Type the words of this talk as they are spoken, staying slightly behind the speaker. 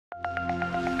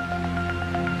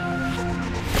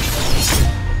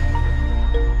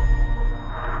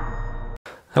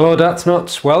Hello Darts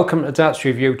Nutz, welcome to Darts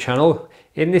Review channel.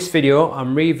 In this video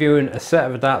I'm reviewing a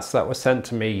set of darts that was sent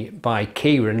to me by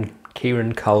Kieran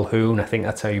Calhoun, I think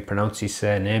that's how you pronounce his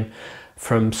surname,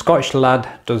 from Scottish Lad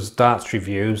Does Darts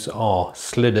Reviews, or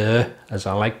SLDDR as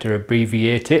I like to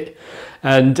abbreviate it.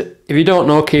 And if you don't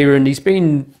know Kieran, he's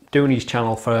been doing his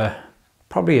channel for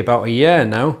probably about a year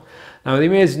now. Now the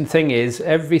amazing thing is,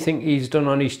 everything he's done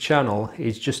on his channel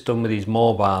he's just done with his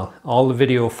mobile. All the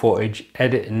video footage,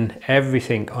 editing,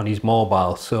 everything on his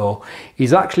mobile. So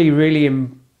he's actually really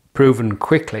improving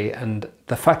quickly, and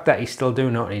the fact that he's still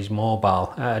doing it on his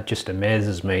mobile just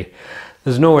amazes me.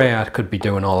 There's no way I could be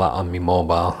doing all that on my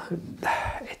mobile.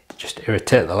 It just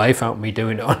irritates the life out of me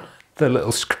doing it on the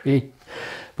little screen.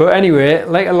 But anyway,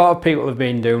 like a lot of people have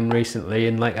been doing recently,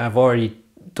 and like I've already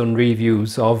done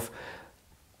reviews of,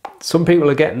 some people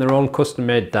are getting their own custom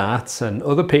made darts and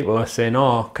other people are saying,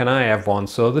 oh, can I have one?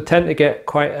 So they tend to get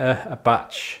quite a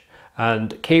batch,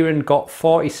 and Kieran got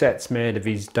 40 sets made of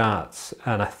his darts,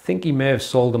 and I think he may have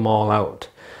sold them all out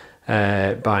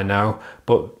by now,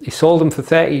 but he sold them for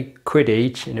 30 quid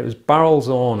each, and it was barrels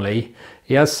only.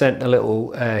 He has sent a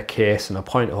little case and a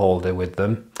point holder with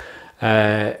them,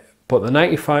 but the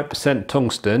 95%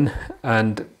 tungsten,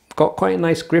 and got quite a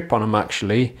nice grip on them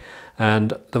actually.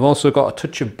 And they've also got a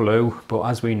touch of blue, but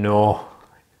as we know,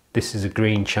 this is a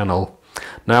green channel.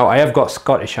 Now I have got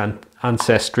Scottish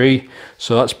ancestry,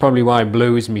 so that's probably why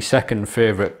blue is my second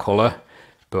favourite colour.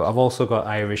 But I've also got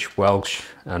Irish, Welsh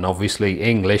and obviously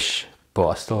English, but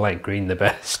I still like green the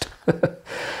best.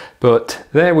 But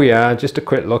there we are, just a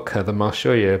quick look at them. I'll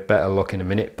show you a better look in a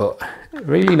minute, but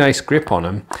really nice grip on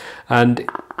them. And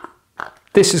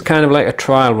this is kind of like a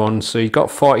trial run, so he's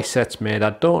got 40 sets made.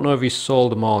 I don't know if he's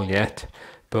sold them all yet,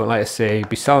 but like I say, he'll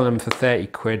be selling them for 30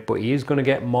 quid, but he is going to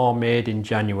get more made in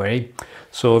January.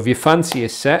 So if you fancy a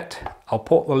set, I'll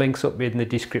put the links up in the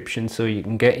description so you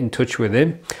can get in touch with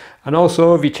him. And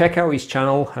also, if you check out his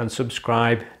channel and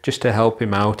subscribe just to help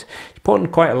him out, he's putting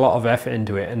quite a lot of effort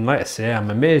into it. And like I say,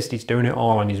 I'm amazed he's doing it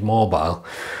all on his mobile.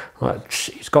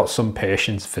 He's got some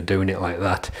patience for doing it like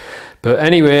that. But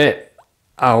anyway,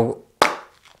 I'll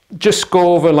just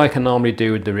go over like I normally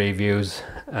do with the reviews,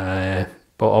 but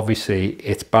obviously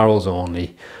it's barrels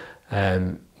only.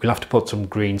 We'll have to put some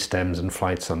green stems and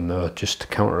flights on there just to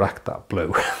counteract that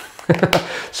blue.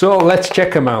 So let's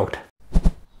check them out.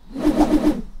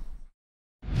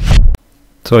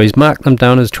 So he's marked them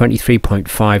down as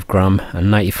 23.5 gram and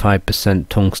 95%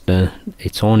 tungsten.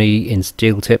 It's only in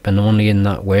steel tip and only in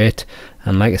that weight,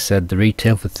 and like I said, the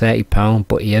retail for £30,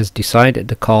 but he has decided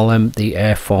to call them the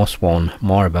Air Force One.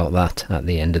 More about that at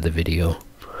the end of the video.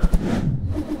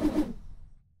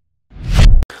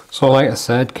 So like I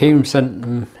said, Kieran sent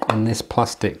them in this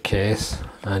plastic case,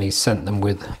 and he sent them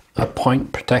with a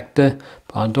point protector,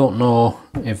 but I don't know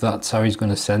if that's how he's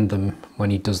going to send them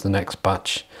when he does the next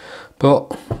batch.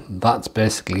 But that's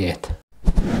basically it.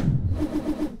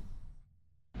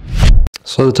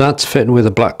 So the dart's fitting with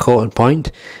a black coated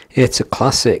point. It's a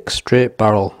classic straight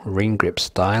barrel ring grip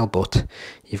style, but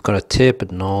you've got a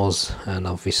tapered nose, and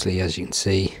obviously as you can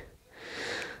see,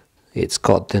 it's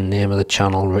got the name of the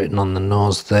channel written on the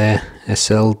nose there.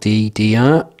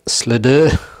 SLDDR,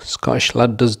 SLDDR, Scottish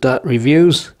Lad Does Dart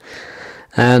Reviews.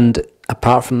 And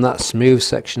apart from that smooth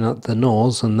section at the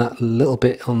nose and that little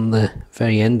bit on the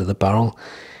very end of the barrel,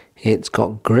 it's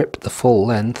got grip the full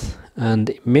length, and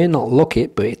it may not look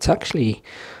it, but it's actually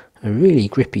a really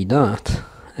grippy dart.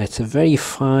 It's a very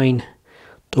fine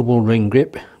double ring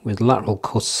grip with lateral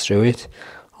cuts through it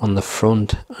on the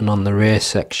front and on the rear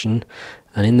section,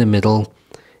 and in the middle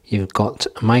you've got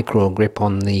a micro grip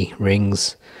on the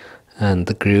rings, and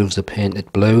the grooves are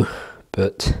painted blue,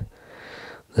 but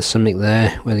there's something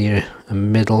there whether you're a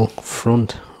middle,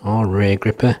 front or rear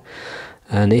gripper,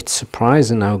 and it's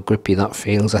surprising how grippy that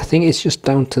feels. I think it's just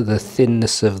down to the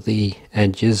thinness of the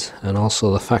edges, and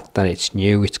also the fact that it's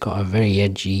new. It's got a very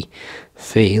edgy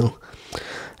feel.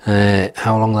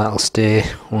 How long that'll stay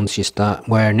once you start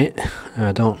wearing it,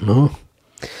 I don't know,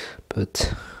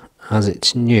 but as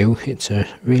it's new, it's a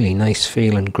really nice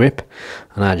feel and grip.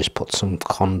 And I just put some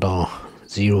Condor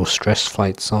zero stress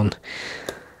flights on.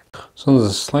 So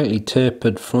there's a slightly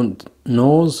tapered front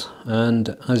nose,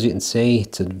 and as you can see,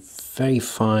 it's a very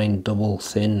fine double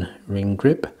thin ring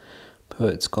grip,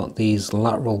 but it's got these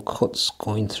lateral cuts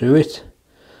going through it.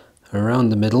 Around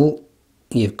the middle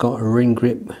you've got a ring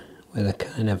grip with a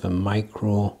kind of a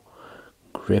micro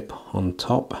grip on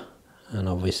top, and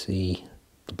obviously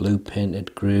the blue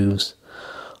painted grooves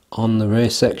on the rear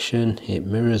section. It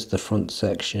mirrors the front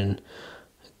section.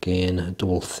 Again, a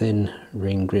double thin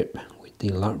ring grip with the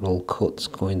lateral cuts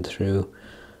going through,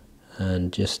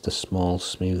 and just a small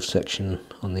smooth section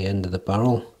on the end of the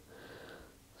barrel.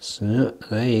 So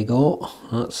there you go,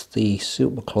 that's the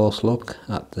super close look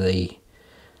at the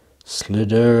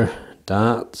SLDDR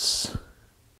darts.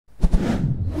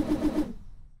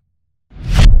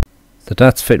 The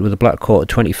darts fit with a black coated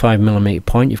 25mm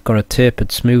point. You've got a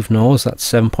tapered smooth nose, that's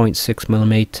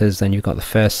 7.6mm. Then you've got the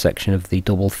first section of the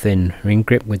double thin ring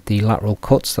grip with the lateral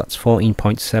cuts, that's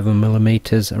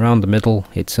 14.7mm. Around the middle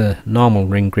it's a normal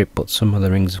ring grip, but some of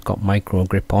the rings have got micro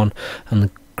grip on, and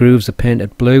the grooves are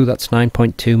painted blue, that's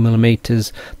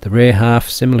 9.2mm. The rear half,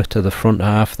 similar to the front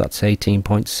half, that's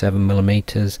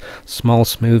 18.7mm. Small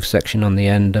smooth section on the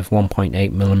end of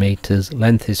 1.8mm.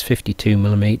 Length is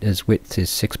 52mm, width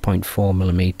is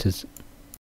 6.4mm.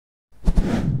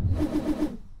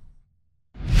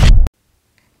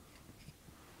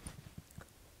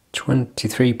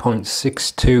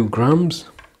 23.62 grams.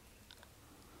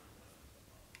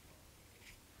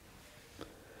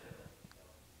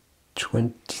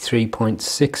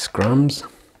 23.6 grams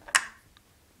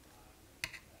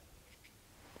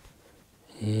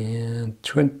and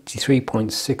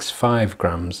 23.65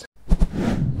 grams.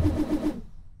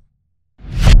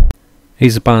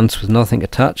 These are balanced with nothing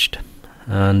attached,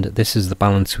 and this is the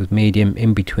balance with medium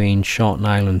in between short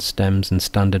nylon stems and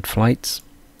standard flights.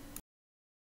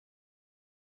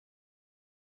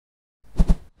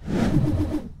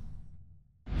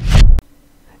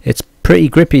 It's pretty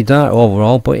grippy dart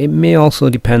overall, but it may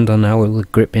also depend on how the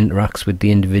grip interacts with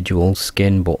the individual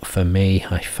skin, but for me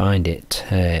I find it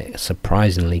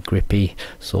surprisingly grippy,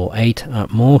 so 8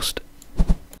 at most.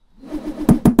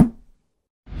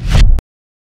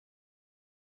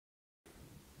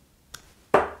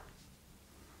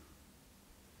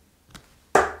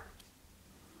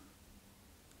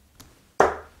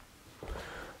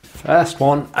 First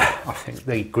one, I think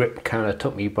the grip kind of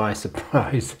took me by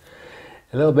surprise.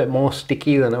 A little bit more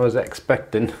sticky than I was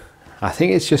expecting. I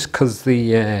think it's just because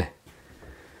there's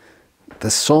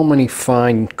so many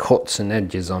fine cuts and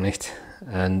edges on it,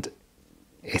 and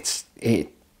it's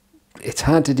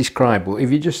hard to describe, but if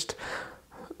you just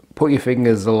put your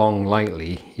fingers along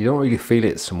lightly, you don't really feel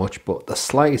it so much, but the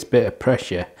slightest bit of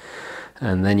pressure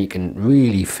and then you can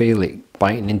really feel it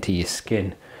biting into your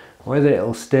skin. Whether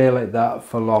it'll stay like that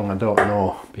for long, I don't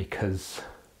know, because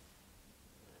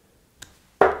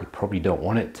you probably don't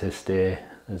want it to stay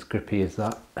as grippy as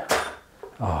that.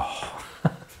 Oh.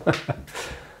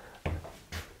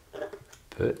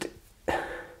 But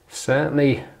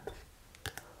certainly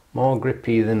more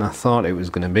grippy than I thought it was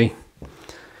going to be.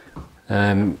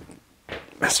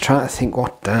 Let's try to think,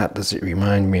 what dart does it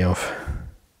remind me of?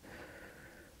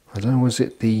 I don't know, was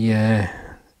it the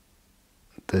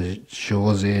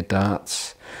Jose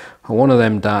darts? One of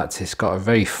them darts, it's got a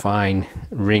very fine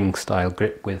ring style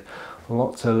grip with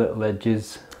lots of little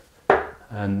edges,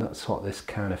 and that's what this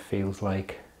kind of feels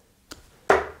like,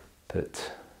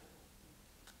 but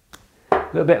a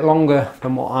little bit longer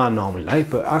than what I normally like.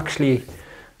 But actually,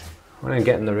 when I'm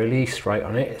getting the release right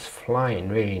on it, it's flying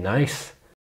really nice.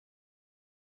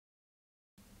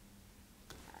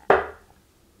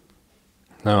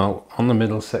 Now on the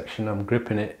middle section, I'm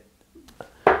gripping it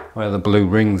where the blue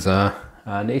rings are,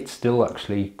 and it's still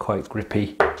actually quite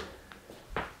grippy,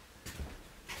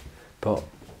 but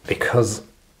because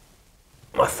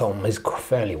my thumb is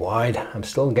fairly wide, I'm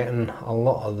still getting a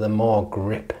lot of the more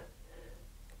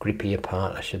grippier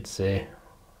part, I should say,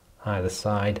 either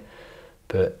side.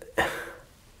 But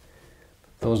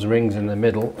those rings in the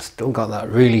middle still got that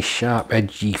really sharp,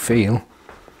 edgy feel.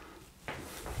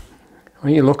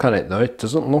 When you look at it though, it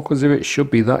doesn't look as if it should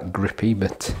be that grippy,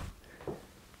 but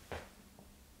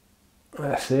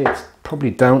I say it's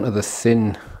probably down to the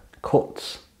thin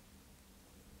cuts.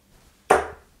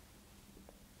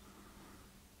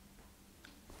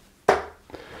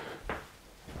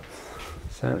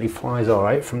 Certainly flies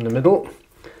alright from the middle,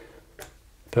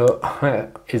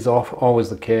 but is always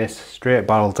the case. Straight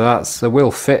barrel darts, they will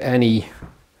fit any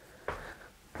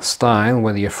style,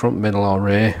 whether you're front, middle or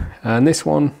rear, and this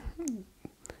one,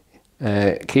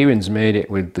 Kieran's made it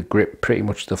with the grip pretty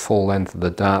much the full length of the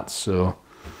dart, so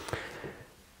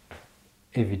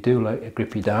if you do like a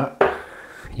grippy dart,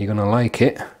 you're gonna like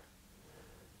it.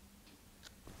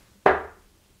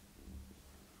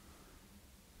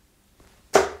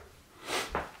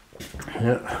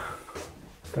 Yeah,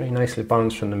 very nicely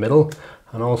balanced from the middle,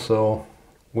 and also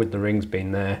with the rings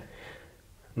being there,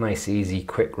 nice easy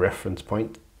quick reference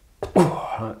point.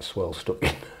 Oh, that's well stuck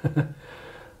in.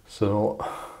 So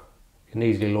you can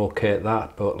easily locate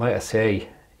that, but like I say,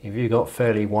 if you've got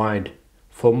fairly wide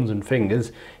thumbs and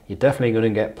fingers, you're definitely going to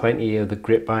get plenty of the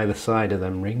grip by the side of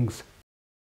them rings.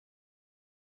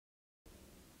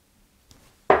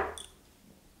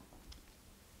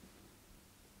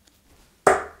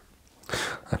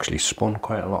 actually spun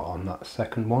quite a lot on that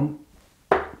second one.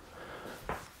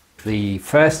 The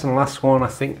first and last one, I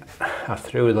think I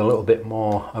threw with a little bit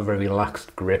more of a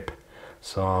relaxed grip,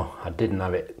 so I didn't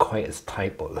have it quite as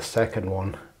tight, but the second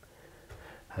one,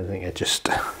 I think I just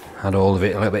had all of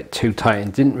it a little bit too tight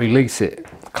and didn't release it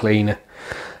cleaner.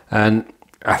 And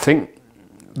I think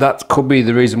that could be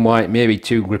the reason why it may be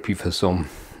too grippy for some.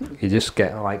 You just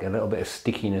get like a little bit of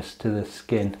stickiness to the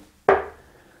skin.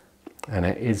 And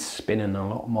it is spinning a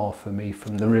lot more for me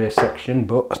from the rear section,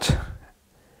 but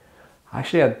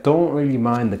actually I don't really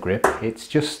mind the grip. It's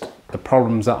just the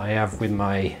problems that I have with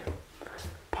my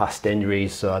past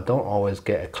injuries, so I don't always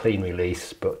get a clean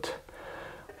release, but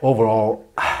overall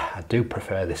I do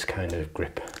prefer this kind of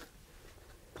grip.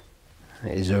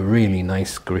 It is a really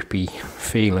nice grippy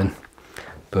feeling,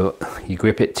 but you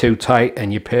grip it too tight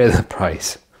and you pay the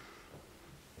price.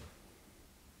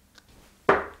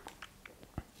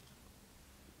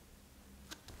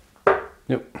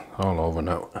 Yep, all over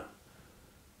now.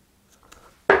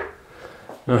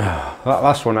 That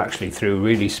last one actually threw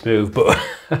really smooth, but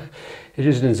it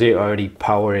just didn't see it already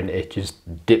powering, it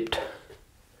just dipped.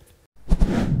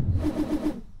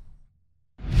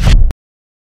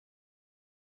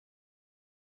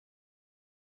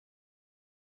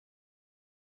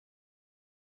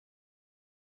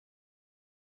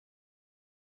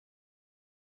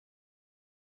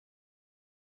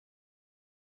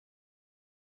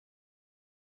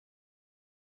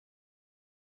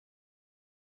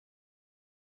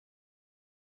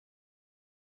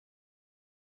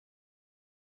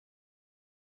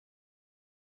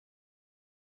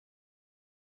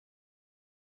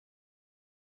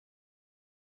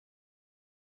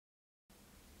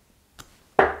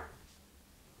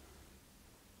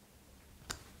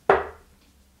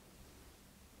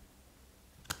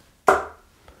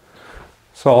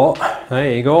 So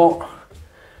there you go.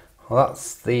 Well,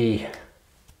 that's the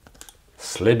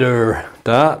SLDDR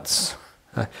darts.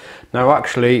 Now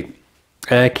actually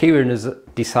Kieran has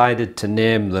decided to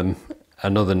name them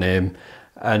another name,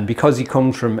 and because he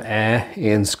comes from Ayr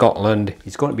in Scotland,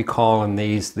 he's going to be calling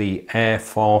these the Air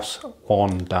Force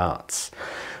One darts,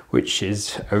 which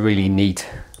is a really neat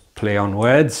play on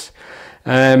words.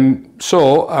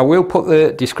 So I will put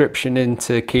the description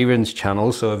into Kieran's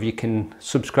channel, so if you can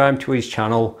subscribe to his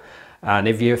channel, and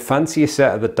if you fancy a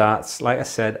set of the darts, like I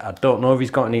said, I don't know if he's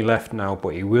got any left now, but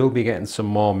he will be getting some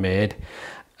more made,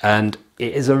 and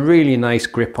it is a really nice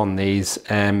grip on these.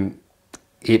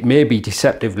 It may be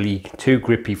deceptively too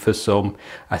grippy for some.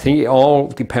 I think it all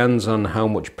depends on how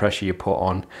much pressure you put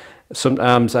on.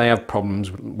 Sometimes I have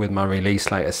problems with my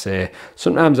release, like I say.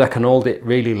 Sometimes I can hold it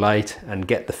really light and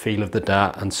get the feel of the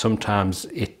dart, and sometimes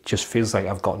it just feels like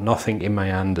I've got nothing in my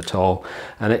hand at all.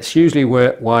 And it's usually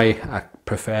why I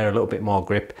prefer a little bit more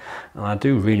grip, and I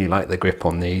do really like the grip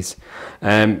on these.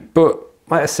 But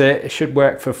like I say, it should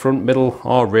work for front, middle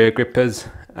or rear grippers,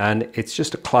 and it's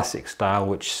just a classic style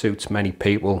which suits many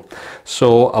people.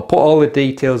 So I'll put all the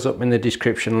details up in the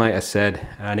description, like I said,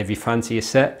 and if you fancy a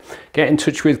set, get in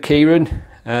touch with Kieran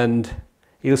and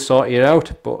he'll sort you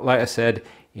out. But like I said,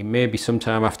 it may be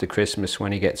sometime after Christmas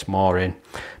when he gets more in.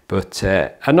 But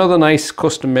another nice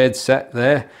custom made set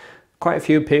there. Quite a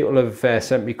few people have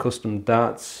sent me custom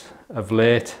darts of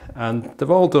late, and they've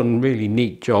all done really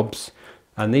neat jobs,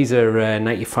 and these are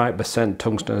 95%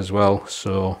 tungsten as well,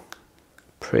 so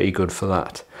pretty good for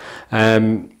that.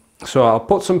 So I'll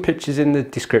put some pictures in the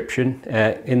description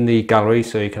in the gallery,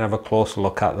 so you can have a closer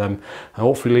look at them, and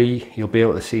hopefully you'll be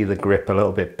able to see the grip a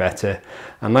little bit better.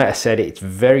 And like I said, it's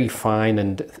very fine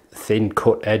and thin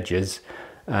cut edges,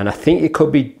 and I think it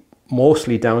could be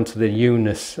mostly down to the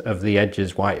newness of the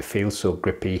edges why it feels so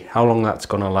grippy. How long that's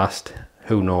going to last,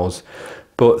 who knows.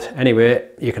 But anyway,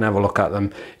 you can have a look at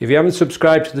them. If you haven't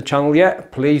subscribed to the channel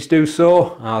yet, please do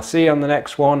so. I'll see you on the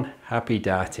next one. Happy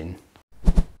darting.